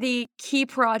the key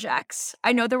projects?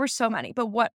 I know there were so many, but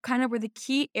what kind of were the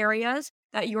key areas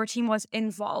that your team was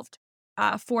involved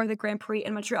for the Grand Prix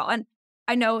in Montreal? And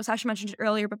I know Sasha mentioned it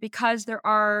earlier, but because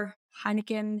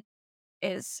Heineken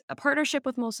is a partnership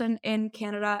with Molson in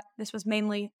Canada, this was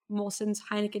mainly Molson's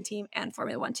Heineken team and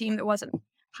Formula One team. It wasn't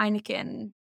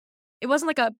Heineken. It wasn't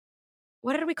like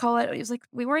what did we call it? It was like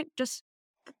we weren't just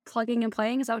plugging and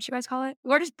playing. Is that what you guys call it?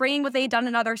 We're just bringing what they'd done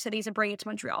in other cities and bringing it to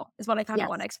Montreal, is what I kind of Yes.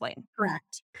 want to explain.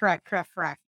 Correct.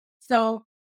 So,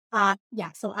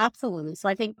 yeah, so absolutely. So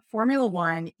I think Formula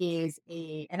One is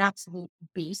an absolute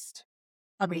beast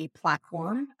of a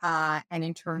platform. And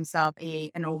in terms of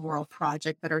an overall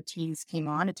project that our teams came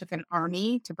on, it took an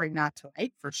army to bring that to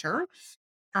light for sure.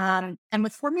 And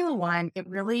with Formula One, it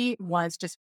really was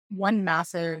just one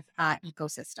massive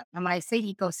ecosystem. And when I say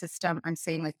ecosystem, I'm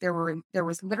saying like there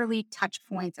was literally touch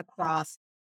points across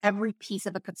every piece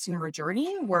of a consumer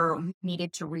journey where we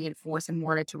needed to reinforce and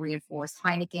wanted to reinforce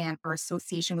Heineken, our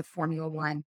association with Formula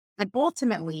One, and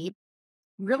ultimately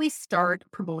really start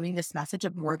promoting this message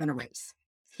of more than a race.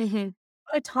 Mm-hmm. A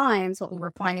lot of times what we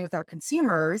were finding with our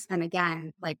consumers, and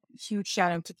again, like huge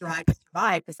shout out to Drive to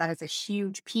Survive, because that is a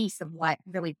huge piece of what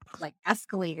really like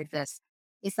escalated this,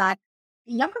 is that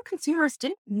younger consumers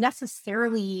didn't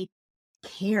necessarily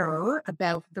care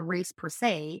about the race per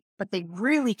se, but they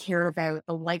really care about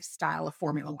the lifestyle of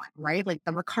Formula One, right? Like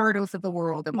the Ricardos of the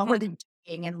world and what were they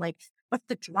doing and like what's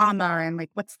the drama and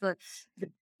like what's the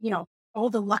all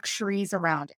the luxuries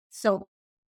around it. So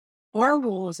our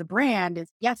role as a brand is,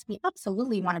 yes, we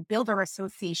absolutely want to build our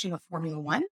association with Formula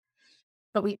One,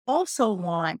 but we also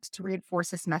want to reinforce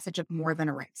this message of more than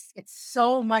a race. It's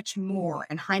so much more,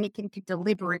 and Heineken can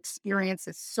deliver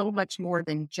experiences so much more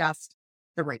than just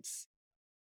the race.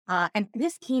 And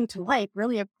this came to light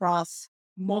really across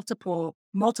multiple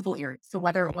areas. So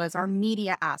whether it was our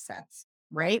media assets,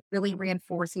 right, really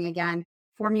reinforcing again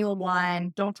Formula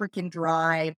One, don't drink and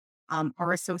drive,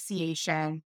 our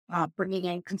association, bringing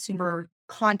in consumer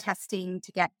contesting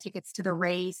to get tickets to the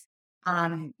race,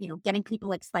 getting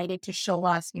people excited to show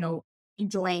us,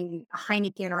 enjoying a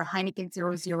Heineken or a Heineken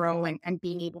 00 and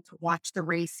being able to watch the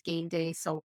race game day.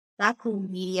 So that whole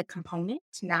media component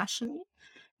nationally,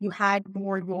 you had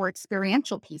more your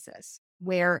experiential pieces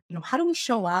where, how do we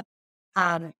show up,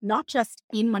 not just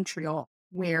in Montreal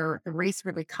where the race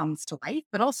really comes to life,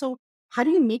 but also how do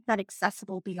you make that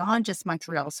accessible beyond just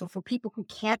Montreal? So for people who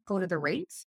can't go to the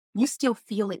race, you still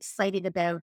feel excited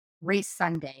about race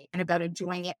Sunday and about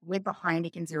enjoying it with a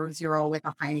Heineken 00 with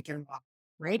a Heineken walk,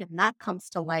 right? And that comes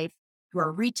to life through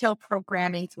our retail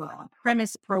programming, through our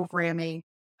on-premise programming,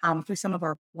 through some of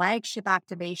our flagship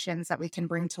activations that we can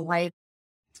bring to life.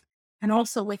 And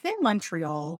also within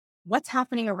Montreal, what's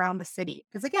happening around the city?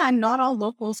 Because again, not all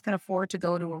locals can afford to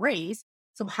go to a race.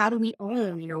 So how do we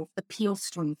own, the Peel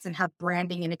streets and have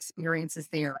branding and experiences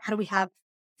there? How do we have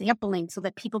sampling so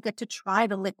that people get to try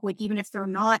the liquid, even if they're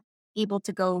not able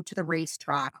to go to the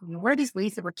racetrack? Where are these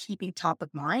ways that we're keeping top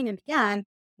of mind? And again,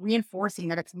 reinforcing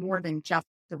that it's more than just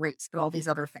the race, but all these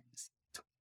other things.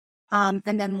 And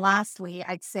then lastly,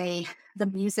 I'd say the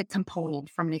music component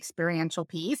from an experiential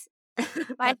piece.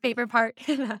 My favorite part.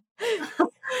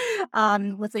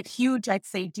 Was a huge, I'd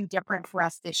say, do different for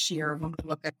us this year when we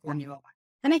look at Formula One.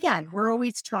 And again, we're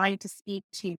always trying to speak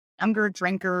to younger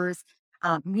drinkers.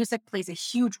 Music plays a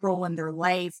huge role in their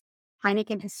life.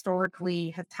 Heineken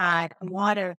historically has had a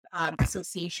lot of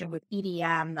association with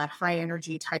EDM, that high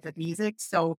energy type of music.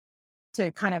 So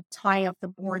to kind of tie up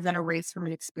the more than a race from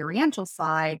an experiential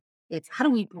side, it's how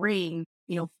do we bring,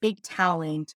 big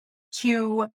talent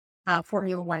to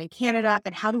Formula One in Canada,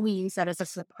 and how do we use that as a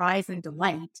surprise and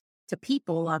delight to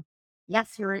people of,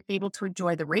 yes, you're able to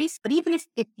enjoy the race, but even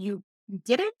if you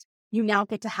didn't, you now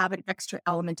get to have an extra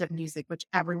element of music, which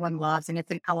everyone loves, and it's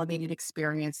an elevated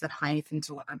experience that Heineken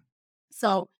to learn.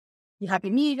 So you have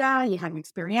your media, you have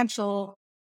experiential.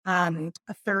 A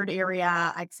third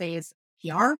area I'd say is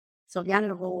PR. So again,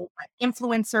 the role of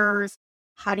influencers,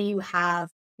 how do you have,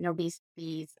 these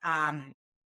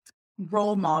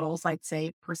role models, I'd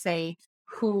say, per se,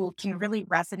 who can really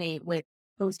resonate with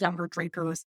those younger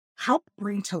drinkers, help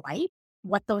bring to light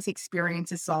what those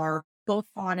experiences are, both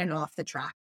on and off the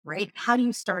track, right? How do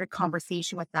you start a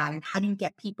conversation with that? And how do you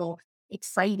get people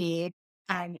excited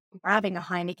and grabbing a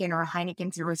Heineken or a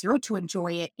Heineken 00 to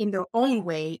enjoy it in their own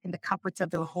way, in the comforts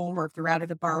of their home, or if they're out at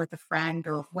a bar with a friend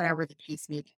or whatever the case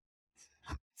may be?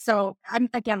 So I'm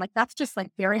again, like that's just like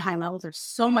very high level. There's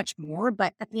so much more,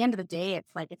 but at the end of the day,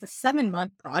 it's like it's a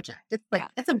 7-month project. It's like Yeah.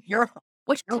 it's a miracle.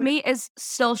 Which to Really. me is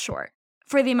still short.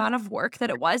 For the amount of work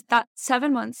that it was, that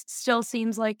 7 months still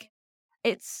seems like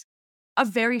it's a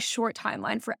very short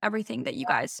timeline for everything that you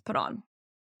guys put on.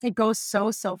 It goes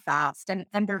so fast, and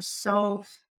there's so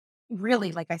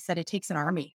really, like I said, it takes an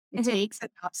army. It Mhm. takes an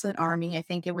absolute army. I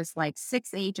think it was like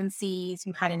 6 agencies.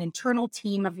 You had an internal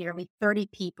team of nearly 30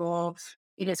 people.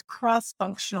 It is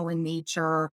cross-functional in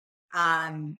nature,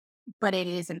 um, but it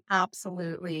is an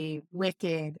absolutely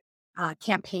wicked,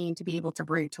 campaign to be able to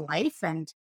bring to life,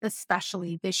 and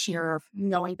especially this year,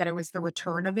 knowing that it was the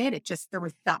return of it, there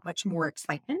was that much more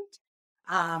excitement,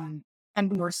 um,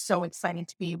 and we were so excited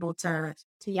to be able to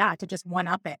just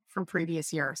one-up it from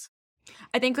previous years.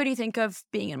 I think when you think of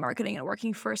being in marketing and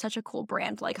working for such a cool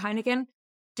brand like Heineken,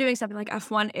 doing something like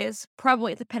F1 is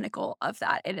probably at the pinnacle of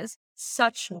that. It is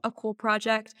such a cool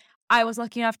project. I was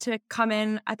lucky enough to come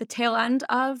in at the tail end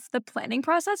of the planning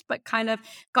process, but kind of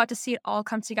got to see it all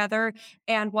come together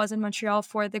and was in Montreal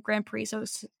for the Grand Prix. So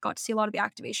got to see a lot of the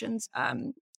activations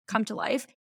come to life.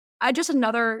 Just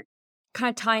another kind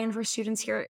of tie in for students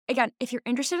here. Again, if you're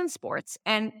interested in sports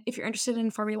and if you're interested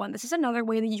in Formula One, this is another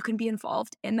way that you can be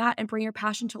involved in that and bring your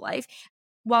passion to life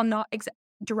while not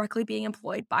directly being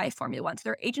employed by Formula One. So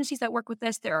there are agencies that work with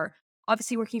this. There are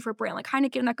obviously working for a brand like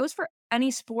Heineken, and that goes for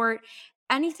any sport,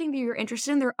 anything that you're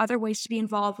interested in. There are other ways to be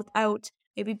involved without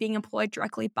maybe being employed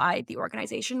directly by the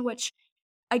organization, which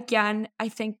again, I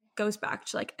think goes back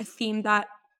to like a theme that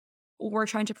we're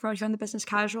trying to promote here on the business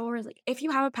casual, where like if you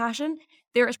have a passion,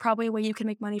 there is probably a way you can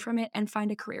make money from it and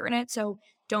find a career in it. So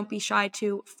don't be shy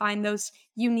to find those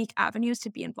unique avenues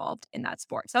to be involved in that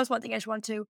sport. So that was one thing I just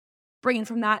wanted to bring in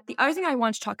from that. The other thing I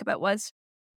wanted to talk about was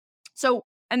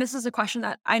and this is a question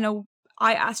that I know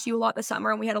I asked you a lot this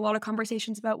summer and we had a lot of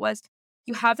conversations about was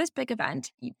you have this big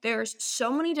event. There's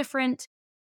so many different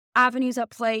avenues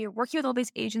at play. You're working with all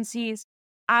these agencies.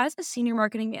 As a senior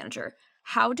marketing manager,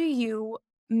 how do you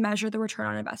measure the return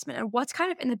on investment? And what's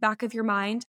kind of in the back of your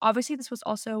mind? Obviously, this was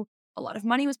also a lot of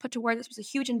money was put to work. This was a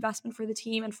huge investment for the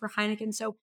team and for Heineken.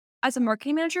 So, as a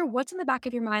marketing manager, what's in the back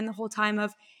of your mind the whole time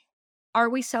of are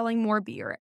we selling more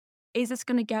beer? Is this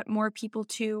going to get more people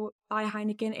to buy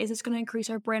Heineken? Is this going to increase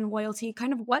our brand loyalty?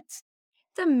 Kind of what's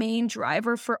the main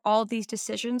driver for all these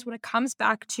decisions when it comes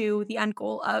back to the end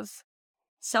goal of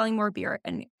selling more beer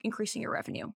and increasing your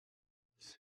revenue?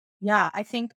 Yeah, I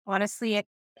think honestly,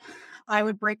 I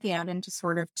would break it out into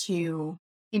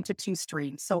two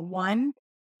streams. So one,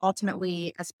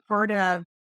 ultimately, as part of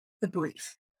the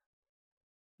brief,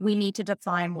 we need to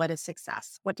define what is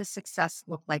success. What does success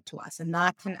look like to us? And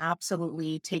that can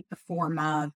absolutely take the form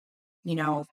of, you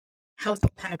know,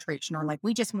 household penetration, or like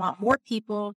we just want more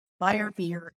people to buy our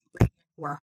beer,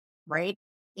 or right.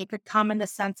 It could come in the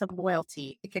sense of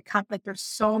loyalty. It could come like there's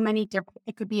so many different,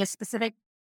 it could be a specific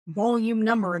volume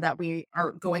number that we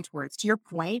are going towards. To your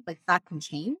point, like that can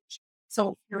change.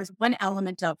 So there is one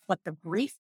element of what the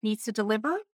brief needs to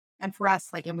deliver. And for us,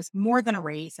 like it was more than a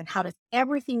race. And how does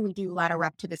everything we do ladder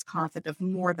up to this concept of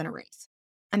more than a race?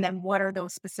 And then what are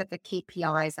those specific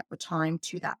KPIs that return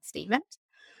to that statement?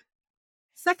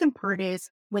 Second part is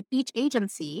with each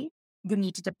agency, you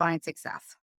need to define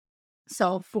success.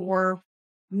 So for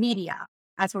media,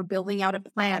 as we're building out a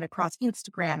plan across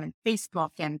Instagram and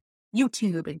Facebook and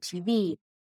YouTube and TV,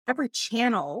 every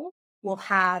channel will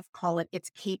have, call it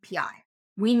its KPI.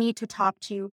 We need to talk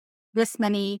to this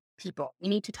many people. We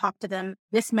need to talk to them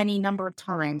this many number of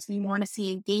times. We want to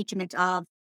see engagement of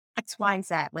X, Y, and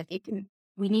Z.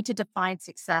 We need to define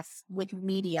success with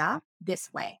media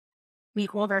this way. We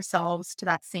hold ourselves to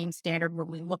that same standard where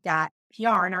we look at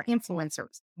PR and our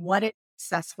influencers. What is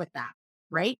success with that,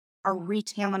 right? Our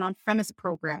retail and on-premise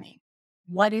programming.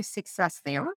 What is success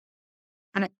there?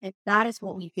 And that is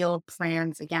what we build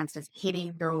plans against, is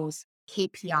hitting those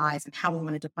KPIs and how we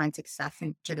want to define success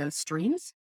into those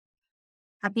streams.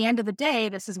 At the end of the day,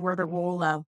 this is where the role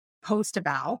of post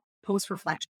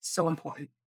reflection is so important,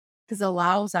 because it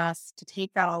allows us to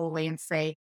take that all away and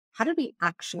say, how did we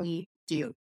actually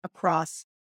do across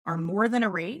our more than a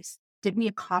race? Did we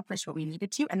accomplish what we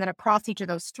needed to? And then across each of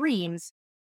those streams,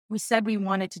 we said we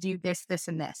wanted to do this, this,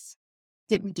 and this.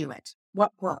 Did we do it?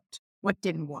 What worked? What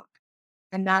didn't work?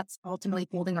 And that's ultimately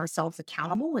holding ourselves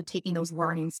accountable and taking those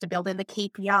learnings to build in the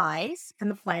KPIs and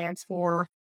the plans for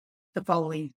the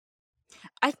following.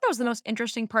 I think that was the most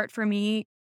interesting part for me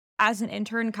as an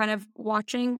intern, kind of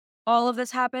watching all of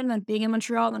this happen and being in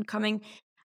Montreal and then coming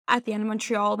at the end of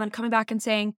Montreal, then coming back and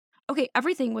saying, okay,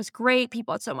 everything was great.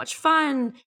 People had so much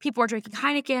fun. People were drinking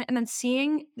Heineken. And then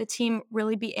seeing the team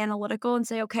really be analytical and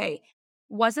say, okay,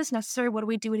 was this necessary? What do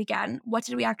we do it again? What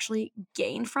did we actually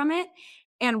gain from it?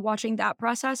 And watching that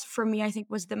process for me, I think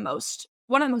was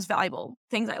one of the most valuable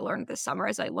things I learned this summer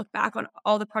as I look back on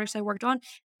all the projects I worked on.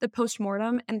 The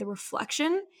postmortem and the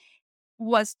reflection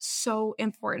was so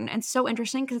important and so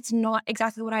interesting because it's not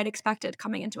exactly what I'd expected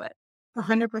coming into it.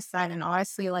 100%. And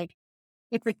honestly, like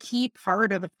it's a key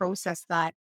part of the process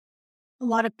that a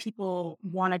lot of people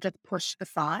want to just push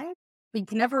aside. But you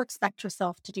can never expect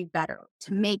yourself to do better,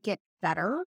 to make it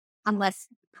better, unless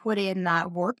you put in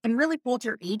that work and really hold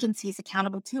your agencies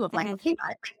accountable too. Of like, Mhm. okay,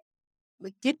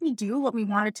 like, did we do what we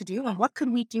wanted to do, and what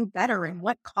could we do better, and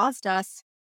what caused us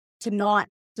to not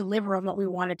deliver on what we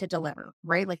wanted to deliver?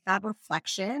 Right, like that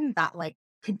reflection, that like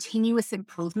continuous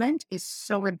improvement is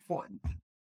so important.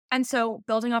 And so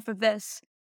building off of this,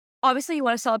 obviously you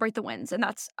want to celebrate the wins, and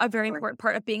that's a very Right. important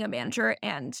part of being a manager.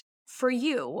 And for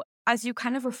you, as you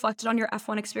kind of reflected on your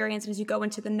F1 experience and as you go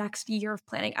into the next year of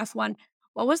planning F1,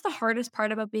 what was the hardest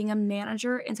part about being a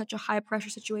manager in such a high pressure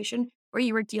situation where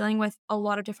you were dealing with a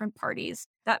lot of different parties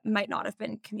that might not have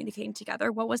been communicating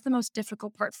together? What was the most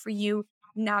difficult part for you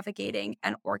navigating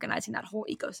and organizing that whole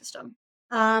ecosystem?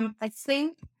 I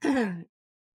think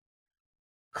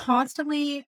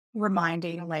constantly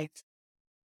reminding,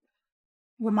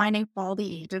 reminding all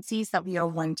the agencies that we are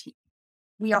one team.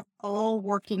 We are all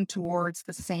working towards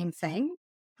the same thing.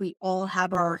 We all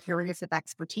have our areas of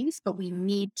expertise, but we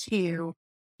need to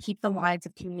keep the lines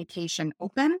of communication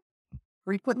open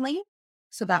frequently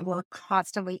so that we're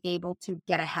constantly able to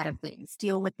get ahead of things,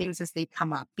 deal with things as they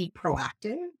come up, be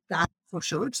proactive. That's for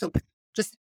sure. So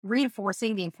just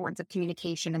reinforcing the importance of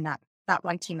communication and that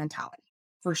one team mentality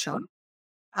for sure.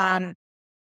 Um,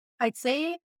 I'd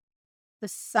say the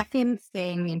second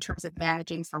thing in terms of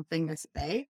managing something this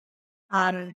big,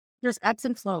 there's ebbs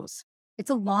and flows. It's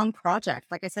a long project.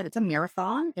 Like I said, it's a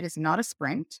marathon. It is not a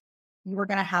sprint. You are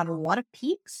going to have a lot of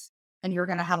peaks, and you're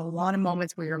going to have a lot of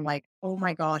moments where you're like, oh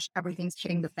my gosh, everything's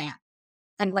hitting the fan.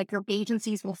 And like your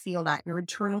agencies will feel that, your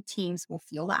internal teams will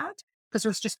feel that, because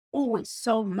there's just always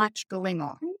so much going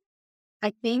on.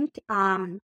 I think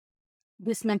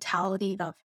this mentality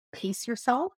of pace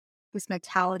yourself, this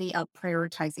mentality of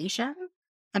prioritization,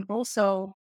 and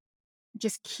also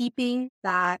just keeping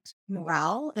that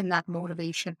morale and that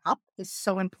motivation up is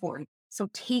so important. So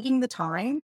taking the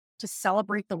time to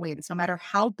celebrate the wins, no matter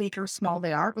how big or small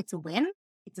they are. It's a win.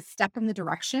 It's a step in the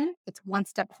direction. It's one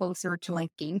step closer to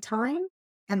like game time.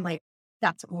 And like,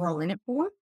 that's what we're all in it for.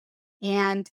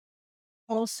 And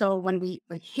also, when we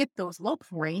like, hit those low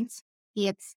points,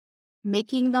 it's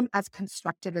making them as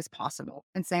constructive as possible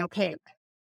and saying, okay,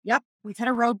 yep, we've hit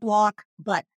a roadblock,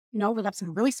 but we have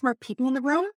some really smart people in the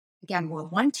room. Again, we're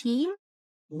one team.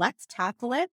 Let's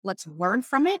tackle it. Let's learn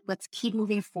from it. Let's keep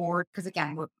moving forward. Because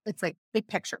again, it's like big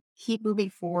picture. Keep moving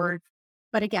forward.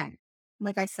 But again,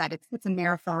 like I said, it's a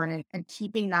marathon, and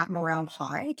keeping that morale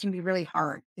high can be really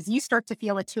hard because you start to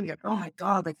feel it too. You're like, oh my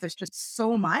God, like there's just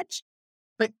so much.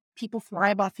 But people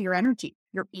thrive off of your energy.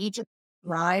 Your agents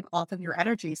thrive off of your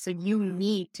energy. So you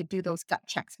need to do those gut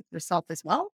checks with yourself as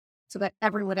well, so that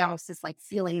everyone else is like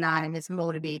feeling that and is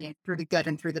motivated through the good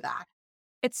and through the bad.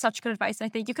 It's such good advice. And I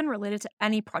think you can relate it to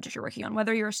any project you're working on,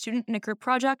 whether you're a student in a group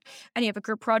project and you have a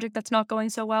group project that's not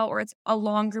going so well, or it's a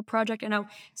long group project. I know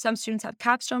some students have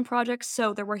capstone projects,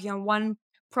 so they're working on one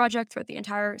project throughout the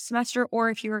entire semester. Or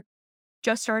if you're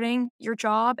just starting your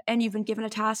job and you've been given a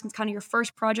task and it's kind of your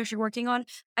first project you're working on,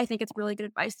 I think it's really good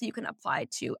advice that you can apply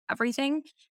to everything.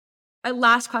 My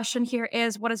last question here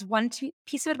is, what is one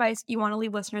piece of advice you want to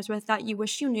leave listeners with that you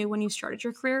wish you knew when you started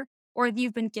your career, or that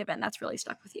you've been given that's really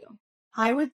stuck with you?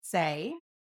 I would say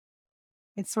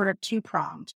it's sort of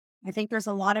two-pronged. I think there's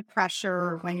a lot of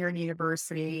pressure when you're in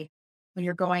university, when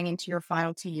you're going into your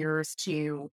final 2 years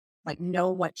to like know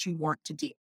what you want to do.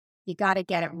 You got to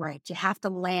get it right. You have to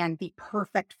land the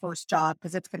perfect first job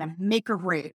because it's going to make or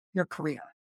break your career.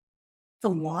 It's a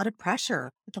lot of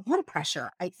pressure. It's a lot of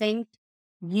pressure. I think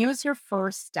use your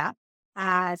first step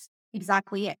as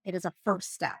exactly it. It is a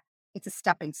first step. It's a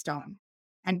stepping stone.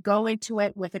 And go into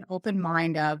it with an open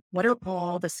mind of what are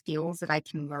all the skills that I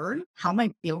can learn? How am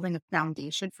I building a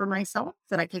foundation for myself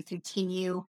that I can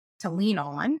continue to lean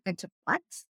on and to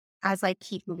flex as I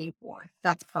keep moving forward?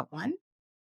 That's part one.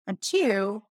 And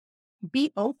two,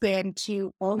 be open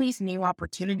to all these new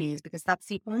opportunities, because that's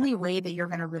the only way that you're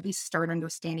going to really start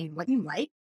understanding what you like,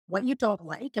 what you don't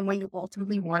like, and what you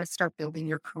ultimately want to start building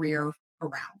your career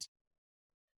around.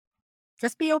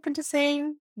 Just be open to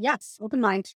saying yes, open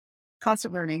mind,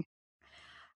 constant learning.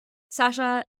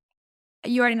 Sasha,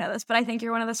 you already know this, but I think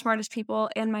you're one of the smartest people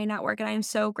in my network, and I am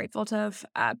so grateful to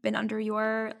have been under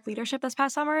your leadership this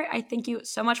past summer. I thank you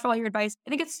so much for all your advice. I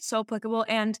think it's so applicable,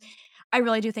 and I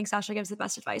really do think Sasha gives the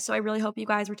best advice. So I really hope you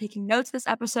guys were taking notes this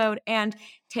episode and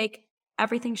take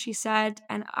everything she said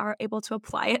and are able to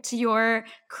apply it to your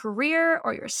career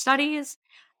or your studies.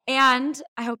 And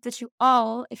I hope that you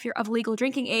all, if you're of legal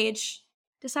drinking age,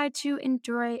 decide to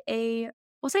enjoy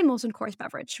we'll say Molson Coors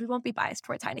beverage. We won't be biased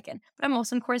towards Heineken, but a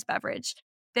Molson Coors beverage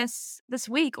this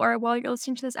week or while you're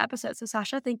listening to this episode. So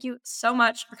Sasha, thank you so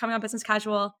much for coming on Business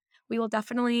Casual. We will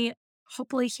definitely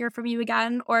hopefully hear from you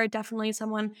again, or definitely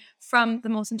someone from the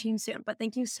Molson team soon. But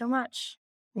thank you so much.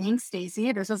 Thanks,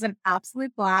 Stacey. This was an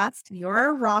absolute blast. You're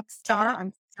a rock star.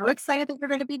 I'm so excited that you're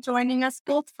going to be joining us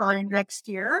both for next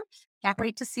year. Can't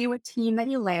wait to see what team that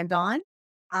you land on.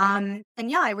 And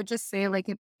yeah, I would just say,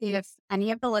 like, if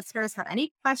any of the listeners have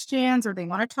any questions or they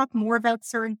want to talk more about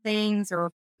certain things,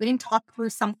 or we didn't talk through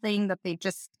something that they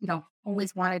just,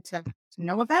 always wanted to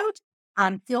know about,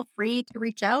 feel free to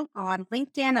reach out on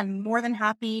LinkedIn. I'm more than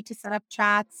happy to set up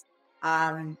chats.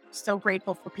 So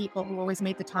grateful for people who always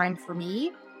made the time for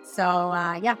me. So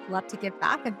yeah, love to give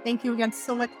back. And thank you again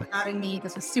so much for having me.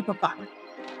 This was super fun.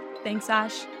 Thanks,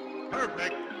 Ash.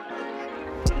 Perfect.